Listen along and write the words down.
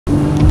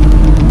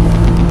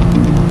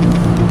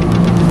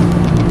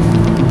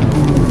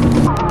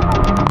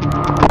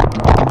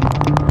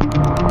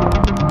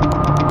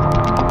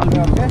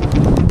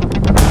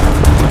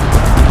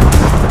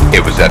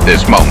at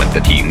this moment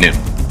that he knew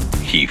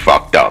he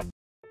fucked up.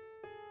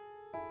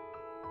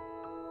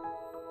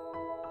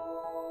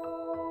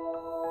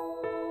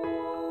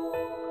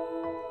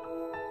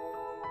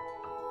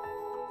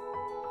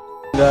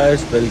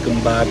 Guys, welcome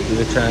back to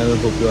the channel.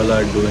 Hope you all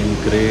are doing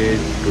great.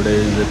 Today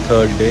is the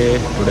third day.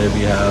 Today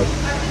we have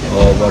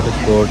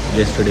Watersports.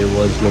 Yesterday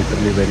was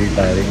literally very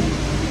tiring.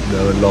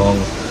 The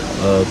long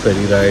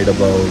ferry ride,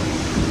 about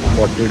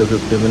 40 to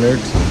 50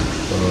 minutes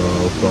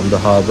from the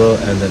harbor,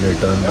 and then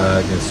returned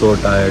back. It's so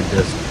tired.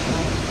 Just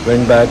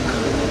went back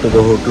to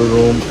the hotel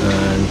room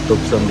and took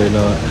some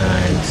dinner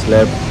and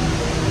slept.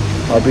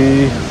 अभी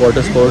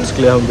water sports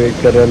के लिए हम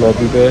wait कर रहे हैं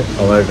lobby पे.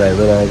 हमारा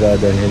driver आएगा,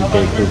 then he'll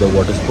take to the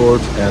water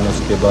sports, and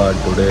उसके बाद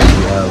today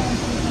we have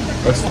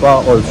a spa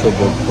also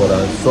booked for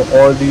us. So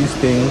all these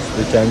things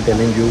which I'm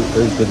telling you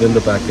is within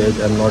the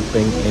package. I'm not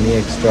paying any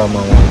extra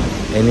amount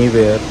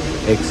anywhere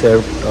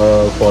except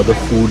for the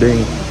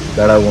fooding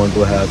that I want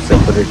to have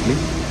separately.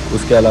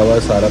 उसके अलावा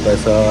सारा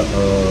पैसा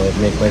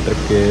make माई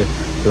trip के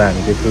plan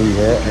के through ही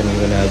है, and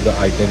even have the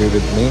itinerary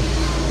with me.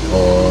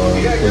 और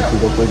किसी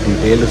को कोई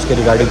डिटेल उसके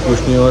रिगार्डिंग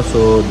पूछनी हो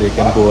सो they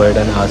can go ahead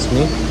and ask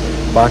me.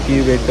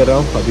 बाकी वेट कर रहा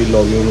हूँ. अभी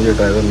लॉबी में मुझे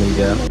ड्राइवर मिल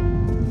गया.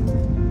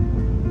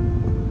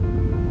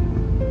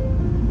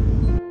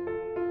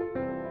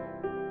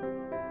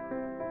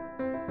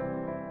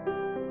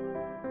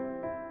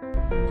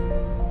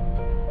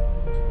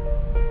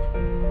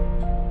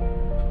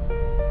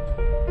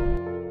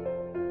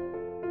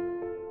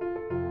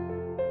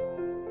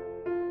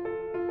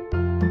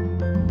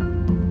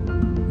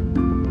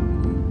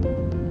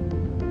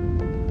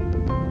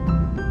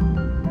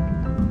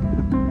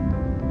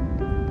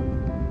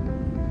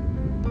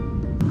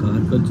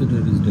 Culture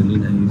here is really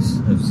nice.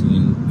 I've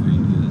seen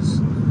various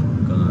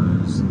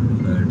cars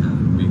that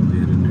have been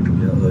there in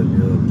India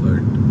earlier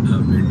but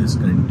have been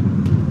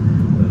discontinued,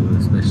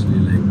 especially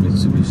like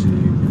Mitsubishi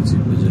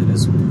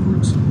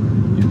Watersports,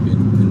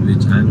 in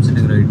which I am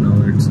sitting right now.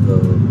 It's a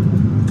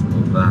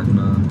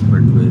Wagner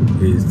but with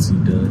 8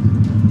 seaters.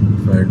 The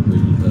front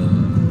will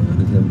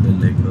resemble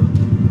like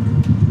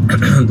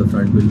the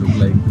front will look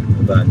like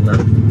a Wagner,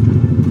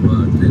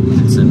 but then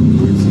it's an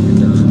 8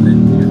 seater. Then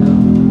we have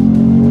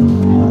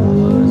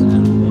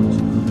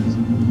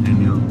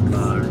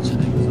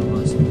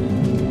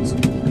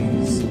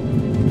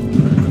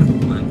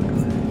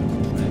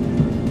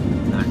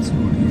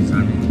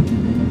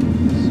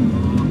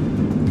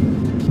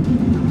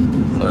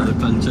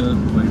culture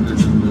quite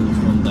resembles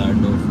from that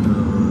of the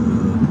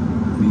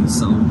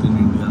South in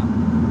India,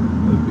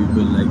 where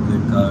people like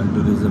their car to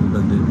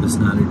resemble their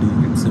personality.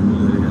 It's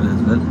similar here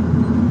as well,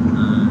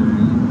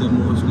 and they're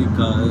mostly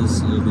cars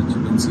which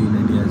you can see in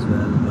India as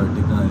well.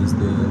 Vertica is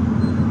there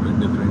with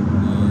different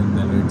name,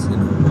 then it's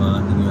Innova,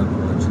 then you have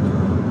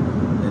Fortuner,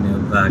 then you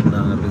have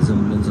Wagner,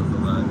 resemblance of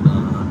a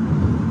Wagner.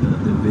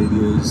 The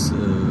various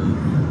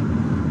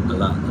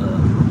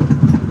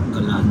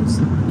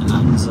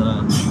Alanza,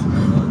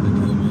 the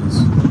name is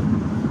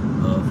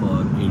for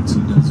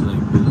 8-seaters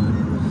vehicle.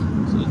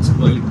 So it's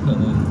quite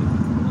car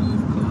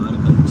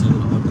culture,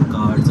 or the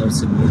cars are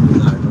similar to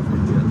that of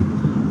India,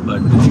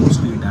 but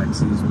mostly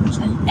taxis,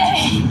 mostly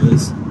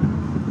 8-seaters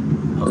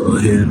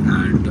here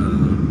at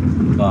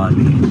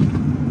Bali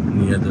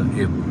near the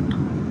airport.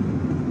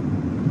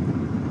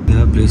 There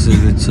are places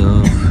which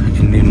serve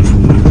Indian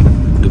food,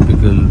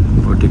 typical,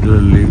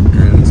 particularly,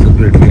 and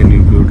separately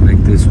new food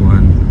like this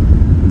one,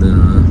 the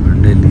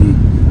Delhi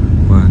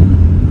one,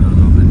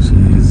 which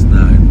is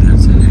that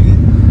they're selling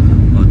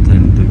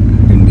authentic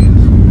Indian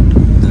food.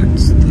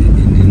 That's the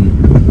Indian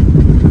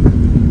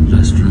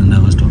restaurant I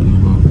was talking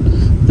about.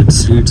 The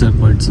streets are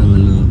quite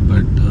similar,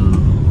 but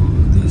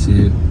they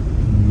say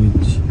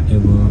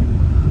whichever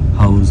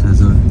house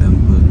has a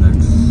temple,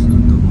 that's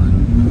the one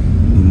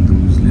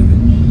Hindus live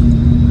in.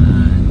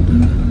 And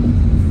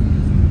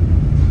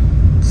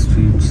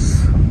streets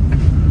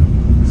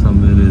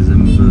somewhere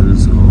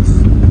resembles of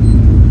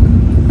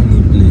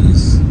any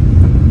place.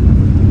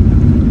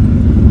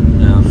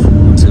 You have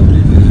foods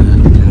everywhere.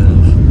 You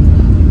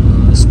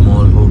have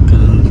small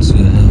hotels.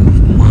 You have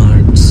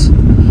marts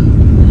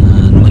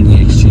and money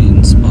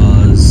exchange,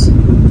 spas.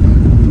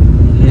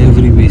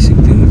 Every basic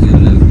thing you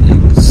like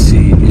to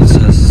see is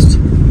just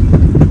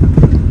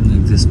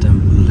like this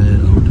temple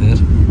there out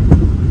here.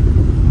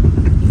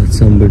 That's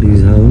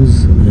somebody's house,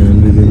 and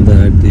within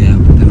that they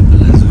have a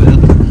temple as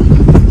well.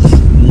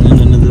 And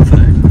another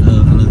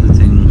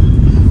thing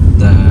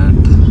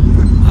that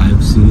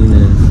I've seen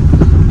is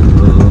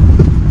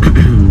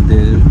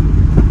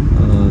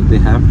they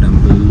have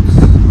temples,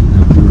 they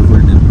have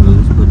beautiful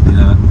temples, but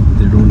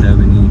they don't have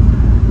any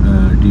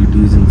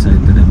deities inside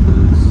the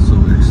temples. So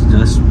it's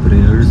just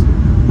prayers,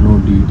 no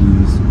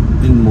deities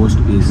in most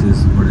cases.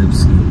 What I've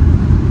seen,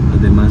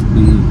 they must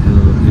be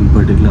in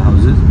particular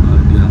houses,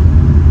 but yeah,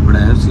 what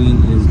I have seen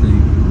is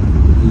like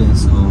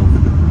less of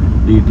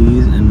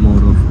deities and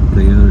more of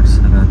prayers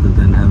rather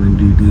than having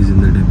deities in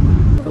the temple.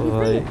 तो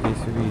भाई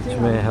इस बीच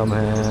में हम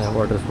हैं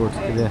water sports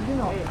के लिए,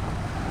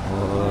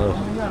 और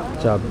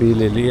चाबी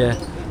ले ली है,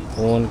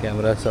 फ़ोन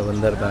कैमरा सब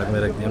अंदर बैग में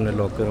रख दिया हमने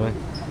लॉकर में.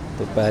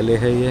 तो पहले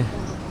है ये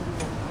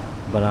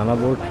बनाना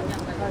बोट।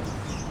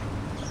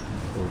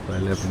 तो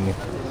पहले अपनी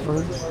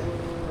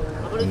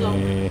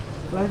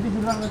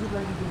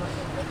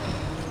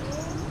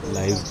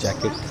life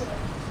jacket,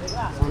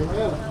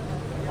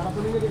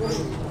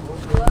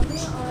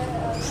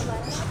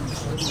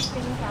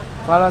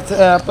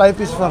 fly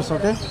fish first,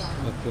 okay?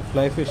 Okay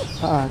fly fish.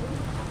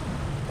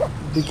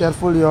 Be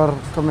careful your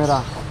camera,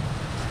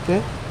 okay?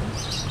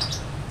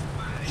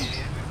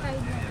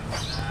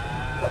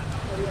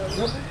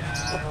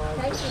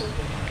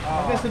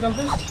 Okay, sit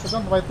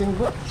down, waiting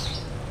good.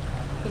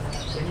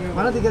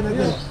 Mana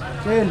tiketnya?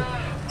 Cil,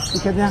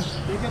 tiketnya?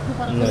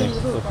 नहीं,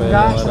 तो पहले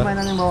Enggak, हमारा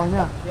permainan yang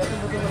bawahnya.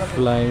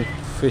 Flying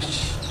fish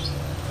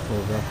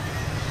होगा।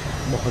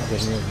 बहुत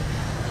गर्मी होगी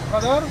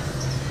Brother,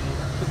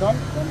 sit down.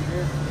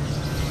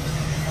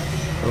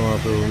 तो वहाँ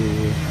पे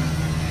होगी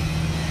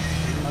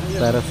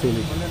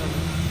पैरासेलिंग।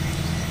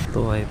 तो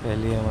भाई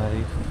पहली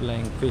हमारी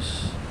फ्लाइंग फिश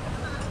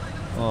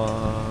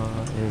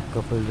और एक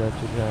कपल जा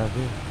चुका है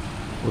आगे,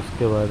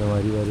 उसके बाद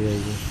हमारी बारी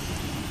आएगी।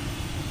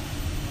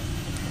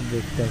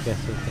 देखते हैं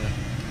कैसे होता है।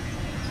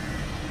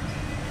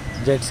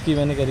 जेट्स की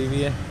मैंने करी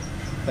हुई है,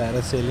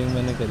 पैरासेलिंग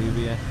मैंने करी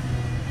हुई है,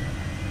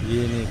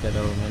 ये नहीं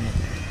करा हुआ मैंने।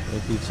 ये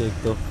पीछे एक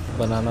तो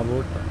बनाना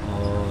बोट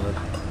और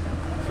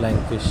फ्लाइंग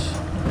फिश,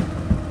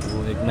 वो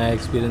एक नया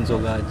एक्सपीरियंस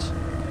होगा आज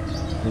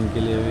जिनके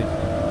लिए भी,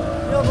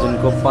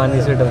 जिनको पानी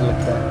से डर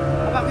लगता है।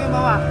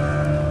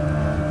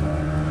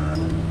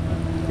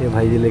 ये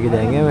भाई जी लेके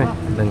जाएंगे, हमें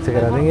ढंग से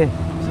करा देंगे।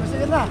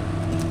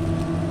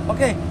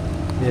 Okay.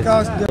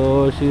 तो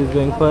she is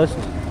going first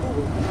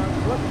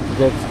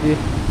jets की।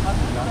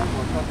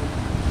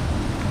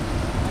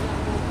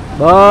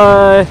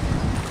 Bye,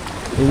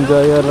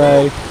 enjoy your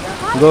ride,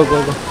 go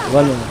go go,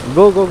 one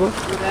go go go.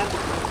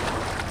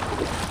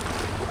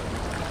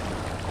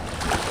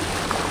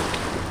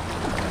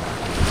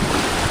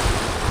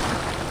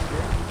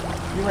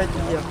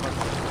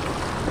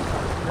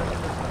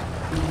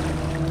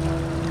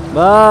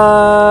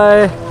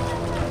 Bye.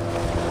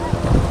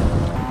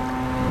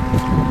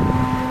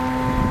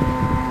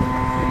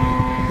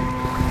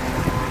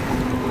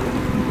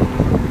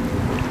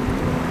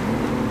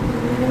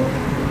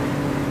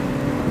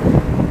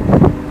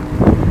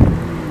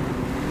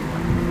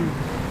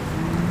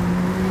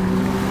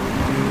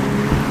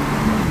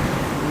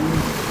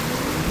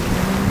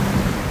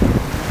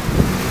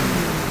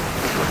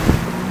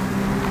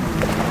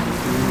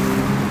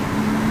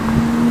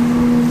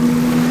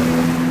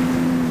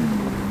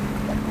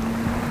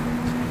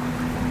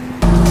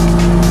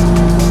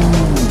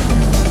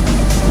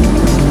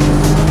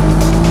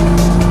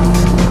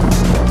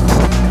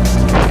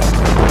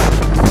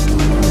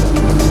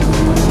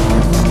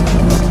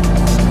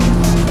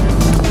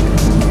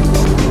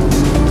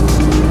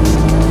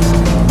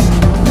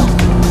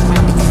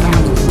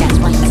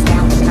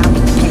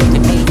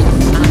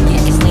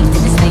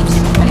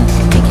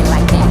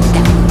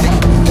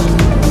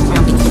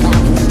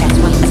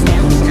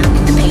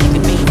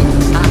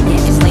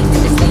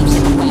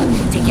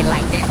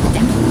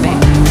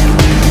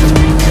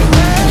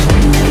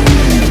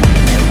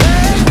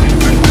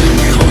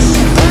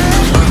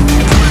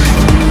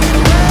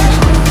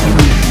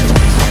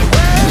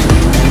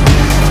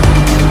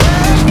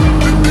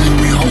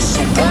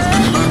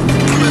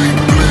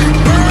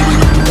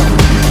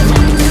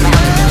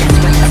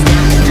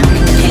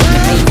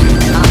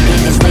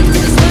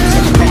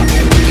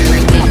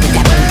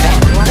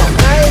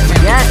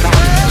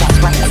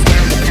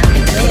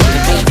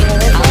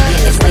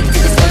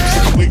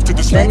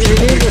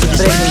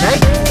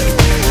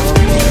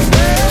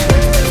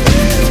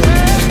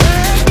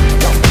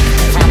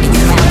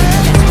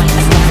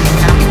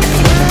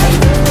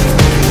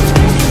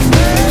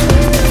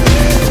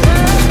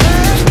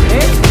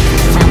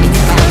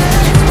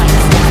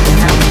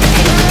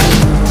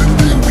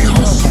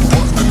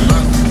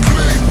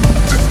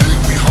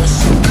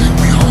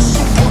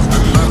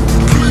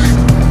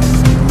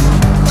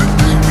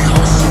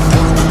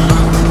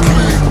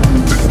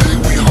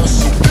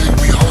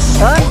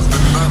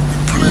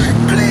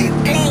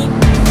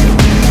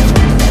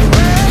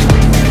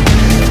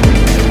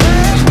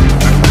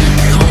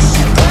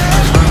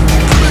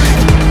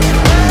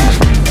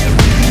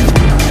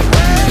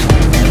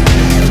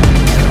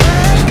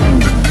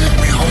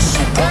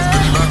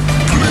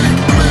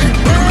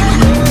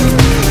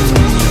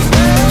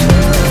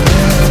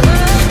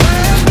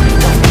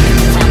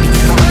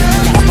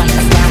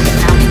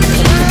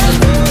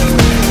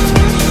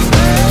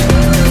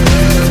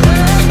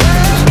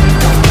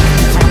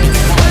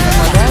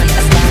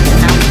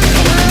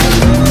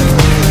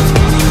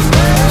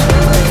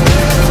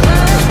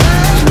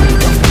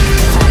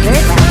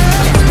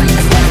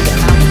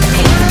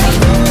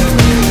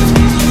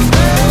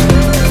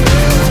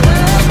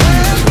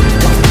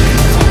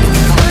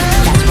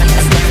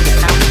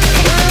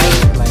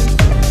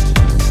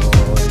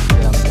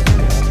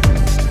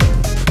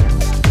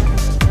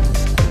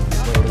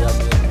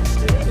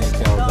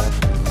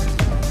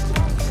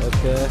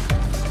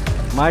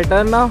 My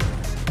turn now.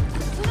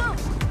 सुनो,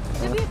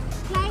 जब ये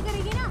फ्लाई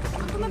करेगी ना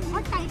तो तुम्हें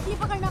बहुत टाइटली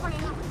पकड़ना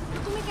पड़ेगा। तो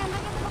तुम्हें कैमरा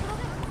कैसे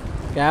पकड़ोगे?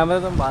 कैमरा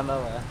तो बांधा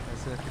हुआ है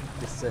ऐसे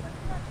इससे।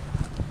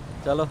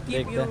 चलो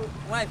देखते हैं।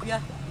 Wife,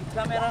 yeah.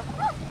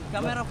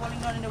 Camera falling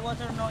down in the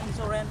water, no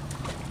insurance.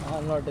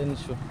 Not an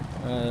issue.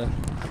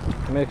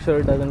 Make sure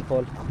it doesn't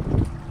fall.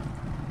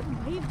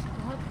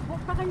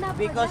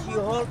 Because you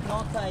hold no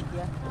tight,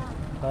 yeah.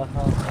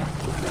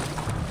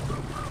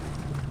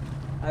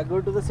 I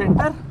go to the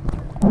center.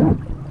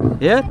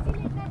 Here.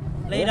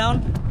 Lay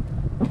down.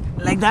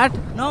 Like that.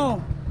 No,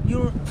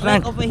 your Front.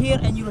 leg over here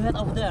and your head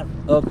over there.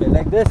 Okay,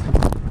 like this.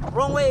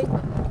 Wrong way.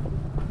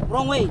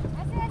 Wrong way.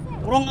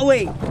 Wrong way.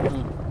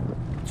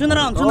 Turn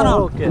around. Turn Oh,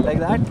 around. okay, like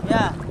that.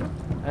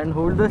 Yeah. And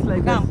hold this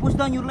like Come, this. push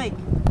down your leg.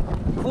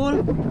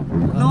 Pull.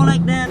 No,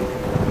 like that.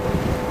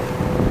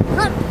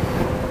 Hold.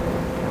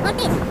 Hold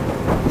this.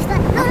 This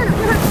one. No.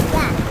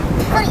 Yeah.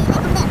 Sorry, like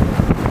from there.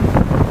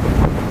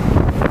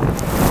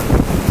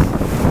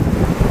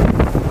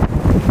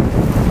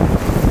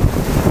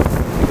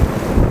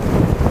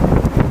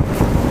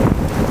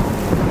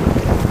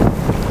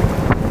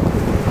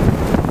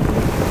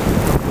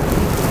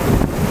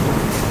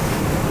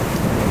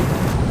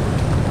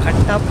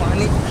 खट्टा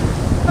पानी.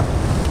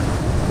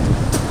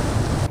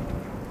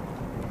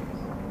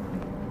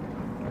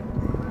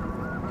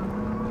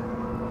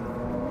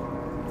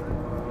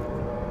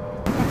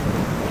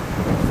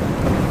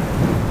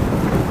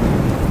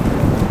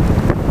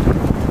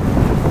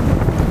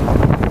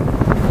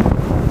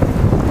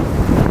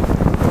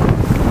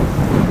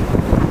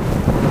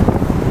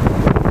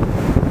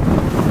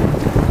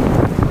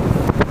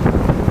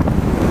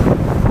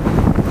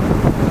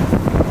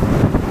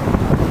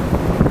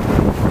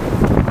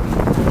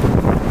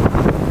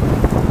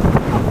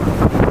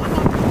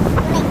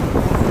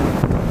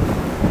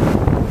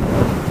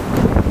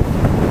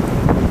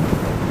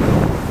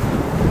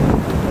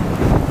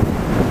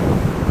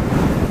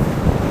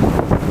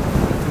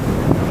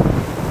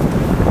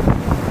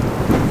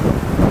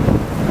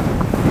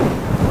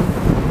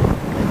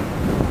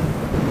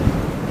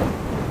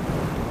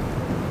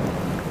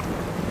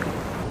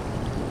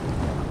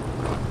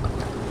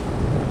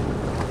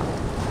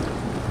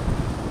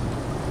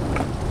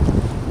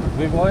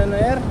 We go in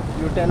air.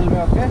 You tell me,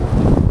 okay?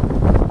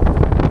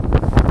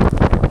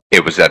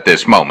 It was at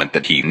this moment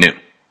that he knew.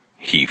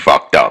 He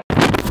fucked up.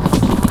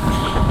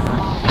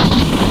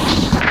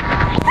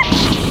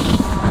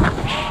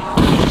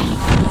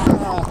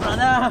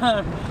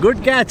 Brother.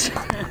 Good catch.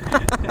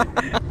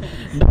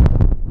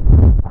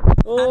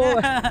 Oh.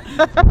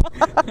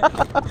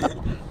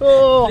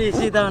 Oh. Please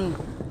sit down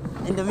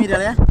in the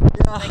middle, yeah?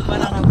 Like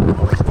banana.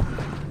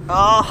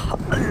 Oh.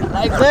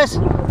 Like this.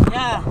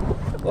 Yeah.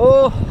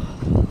 Oh.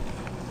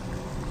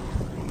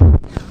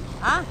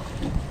 Huh?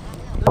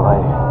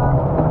 भाई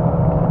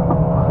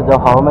जब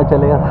हवा में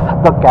चले गया था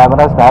तो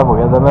camera snap हो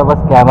गया था। मैं बस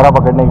कैमरा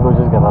पकड़ने की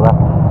कोशिश कर रहा था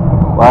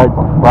बट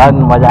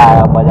मज़ा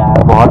आया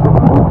बहुत ही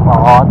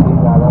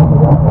ज़्यादा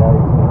मज़ा आया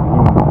इसमें।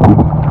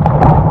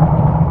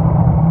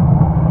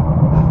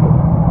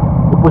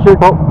 पुश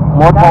इट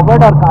मोर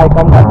फॉरवर्ड और आई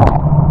come down.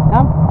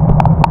 Come.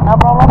 No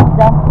problem.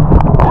 Jump.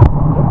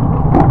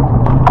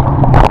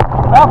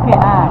 Okay,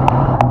 nice.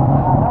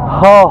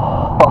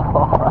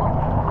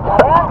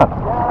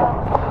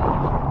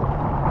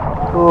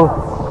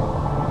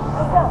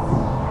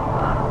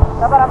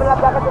 Sabar, ambil lap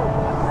jaket dulu.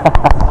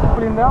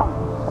 Pull in there.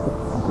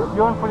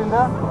 You want pull in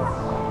there?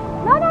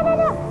 No.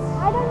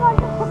 I don't want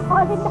to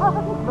fall in down.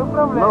 No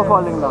problem. No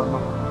falling down.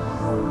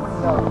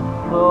 No.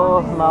 So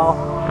now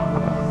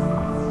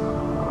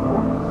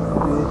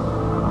this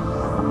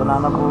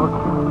banana boat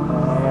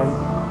and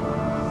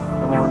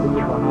I'm holding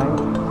it behind.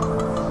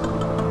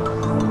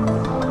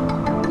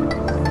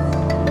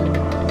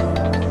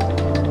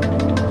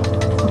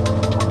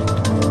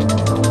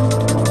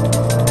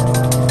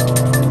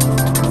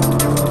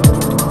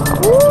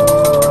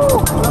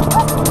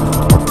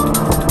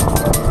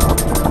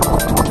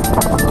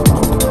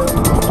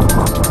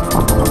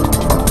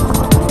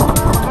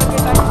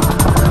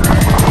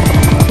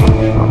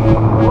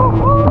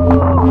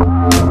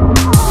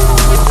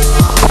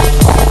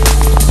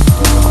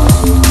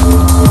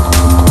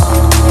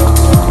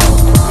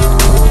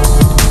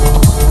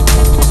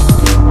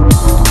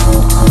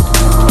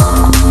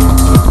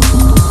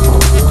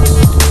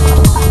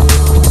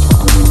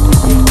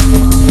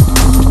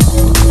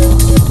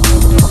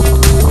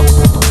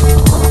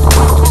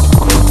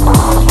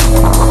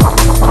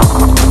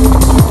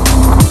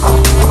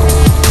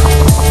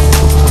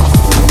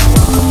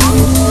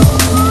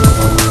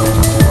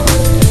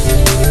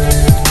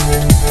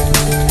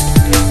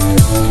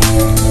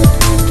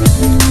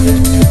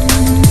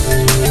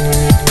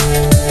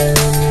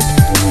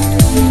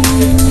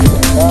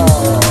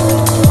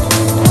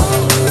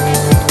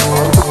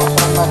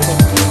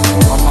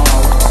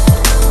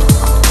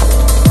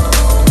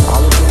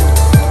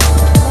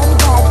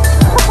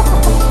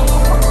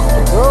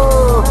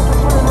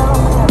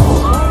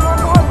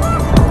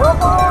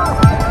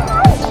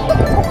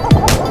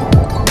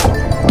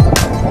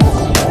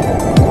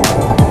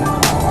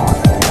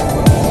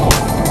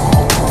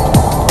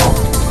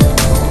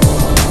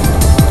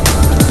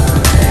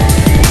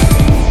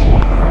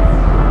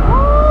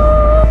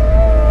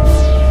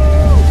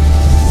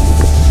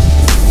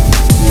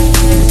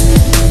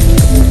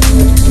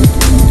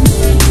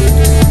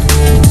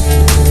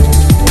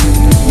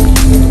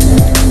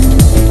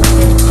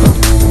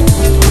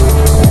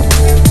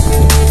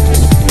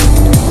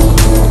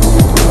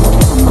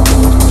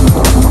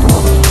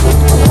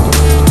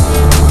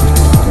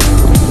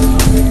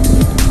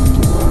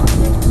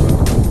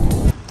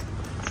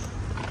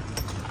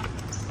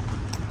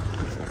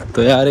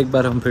 तो यार एक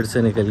बार हम फिर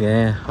से निकल गए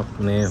हैं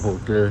अपने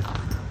होटल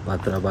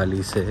मात्रा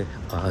बाली से।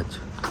 आज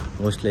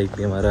मोस्ट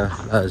लाइकली हमारा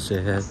लास्ट डे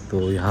है। तो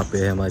यहाँ पे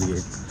है हमारी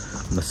एक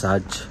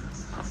मसाज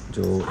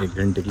जो 1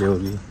 घंटे के लिए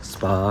होगी,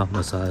 स्पा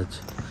मसाज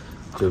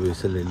जो भी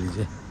उसे ले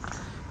लीजिए।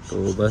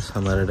 तो बस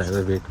हमारा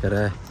ड्राइवर वेट कर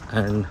रहा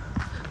है and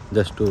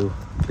just to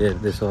clear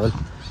this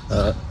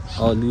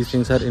all these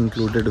things are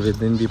included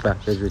within the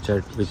package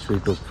which we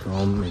took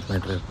from Make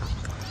My Trip।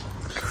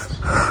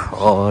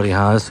 और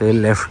यहाँ से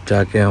लेफ़्ट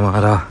जाके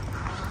हमारा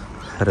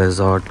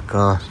रिजॉर्ट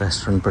का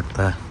रेस्टोरेंट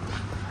पड़ता है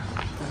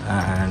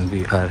and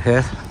we are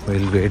here,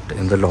 we'll wait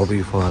in the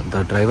lobby for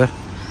the driver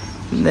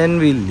then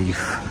we'll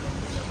leave।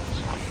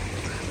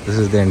 This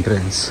is the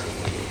entrance।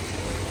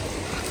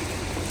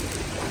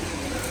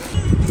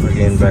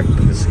 Again back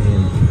to the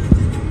same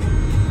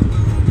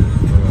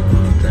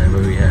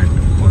driver we had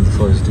on the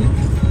first day,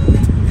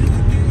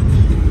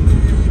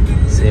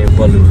 same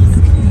Bollywood।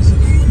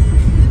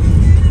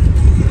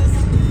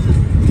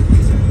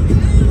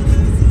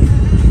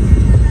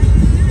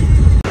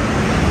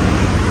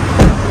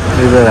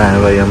 इधर आए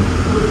भाई हम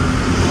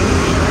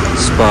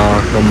spa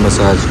कम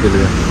massage के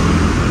लिए।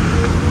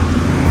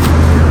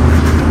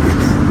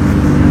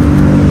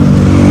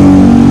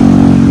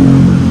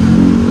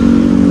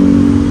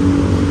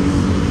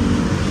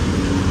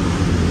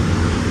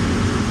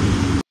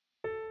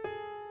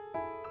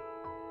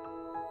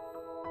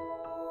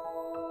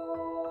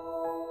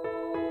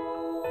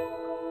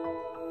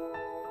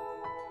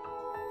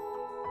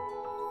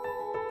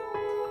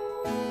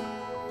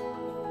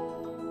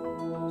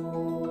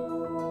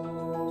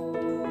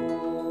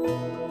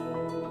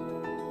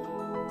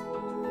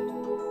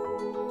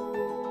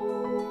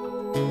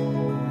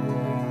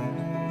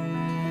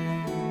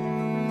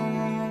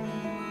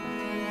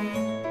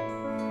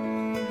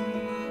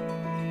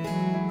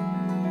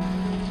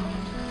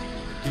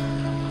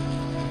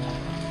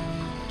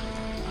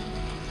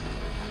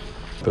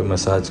 पे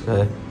massage का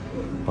है,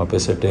 वहाँ पे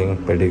सेटिंग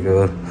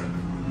पेडिक्योर,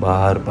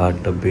 बाहर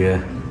बाथ टब भी है।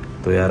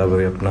 तो यार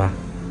अभी अपना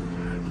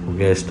हो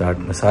गया स्टार्ट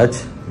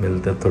मसाज,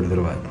 मिलते हैं थोड़ी देर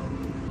बाद।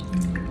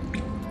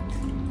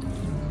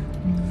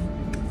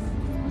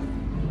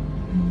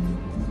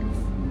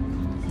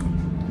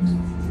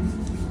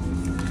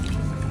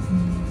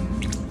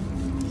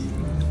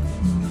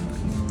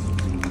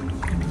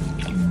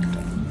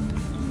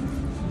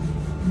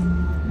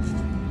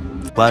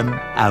 One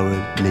hour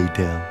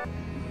later।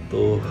 तो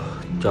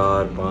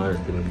 4-5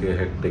 दिन के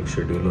हेक्टिक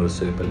शेड्यूल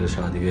से पहले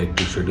शादी के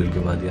हेक्टिक शेड्यूल के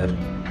बाद यार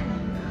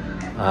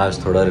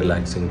आज थोड़ा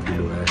रिलैक्सिंग फील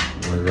हुआ है।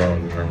 मज़ा आ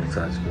गया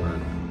मसाज के बाद,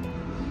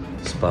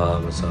 स्पा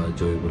मसाज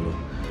जो भी बोलो।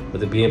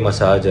 मतलब ये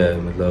मसाज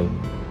है,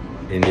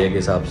 मतलब इंडिया के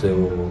हिसाब से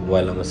वो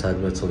वाला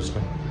मसाज मत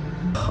सोचना।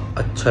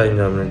 अच्छा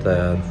इन्जॉयमेंट था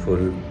यार,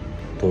 फुल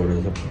थोड़ा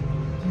सा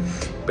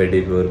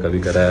पेडिक्योर का भी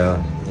कराया,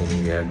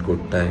 we had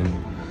good time,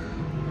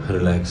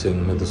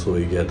 relaxing. मैं तो सो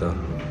ही गया था,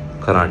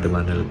 खराटे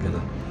मारने लग गया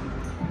था।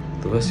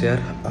 तो बस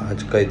यार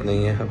आज का इतना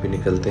ही है, अभी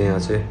निकलते हैं यहाँ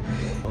से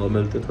और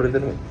मिलते हैं थोड़ी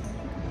देर में।